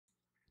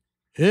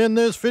In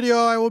this video,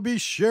 I will be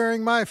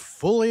sharing my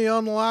fully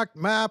unlocked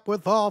map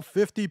with all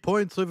 50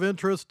 points of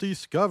interest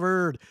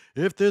discovered.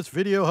 If this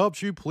video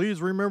helps you,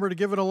 please remember to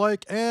give it a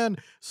like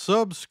and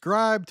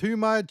subscribe to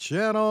my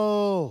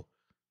channel.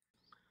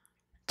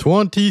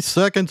 20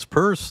 seconds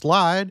per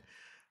slide.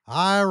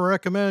 I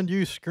recommend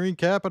you screen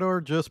cap it or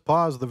just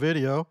pause the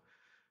video.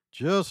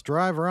 Just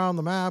drive around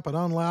the map and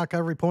unlock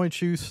every point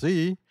you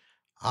see.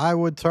 I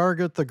would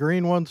target the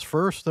green ones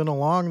first, and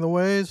along the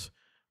ways,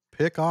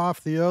 pick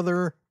off the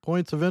other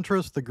points of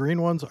interest. The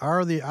green ones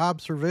are the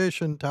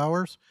observation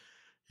towers.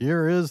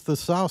 Here is the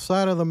south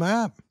side of the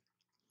map.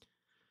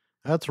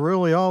 That's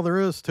really all there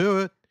is to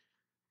it.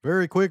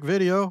 Very quick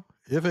video.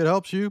 If it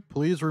helps you,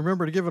 please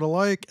remember to give it a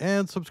like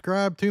and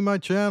subscribe to my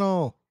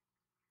channel.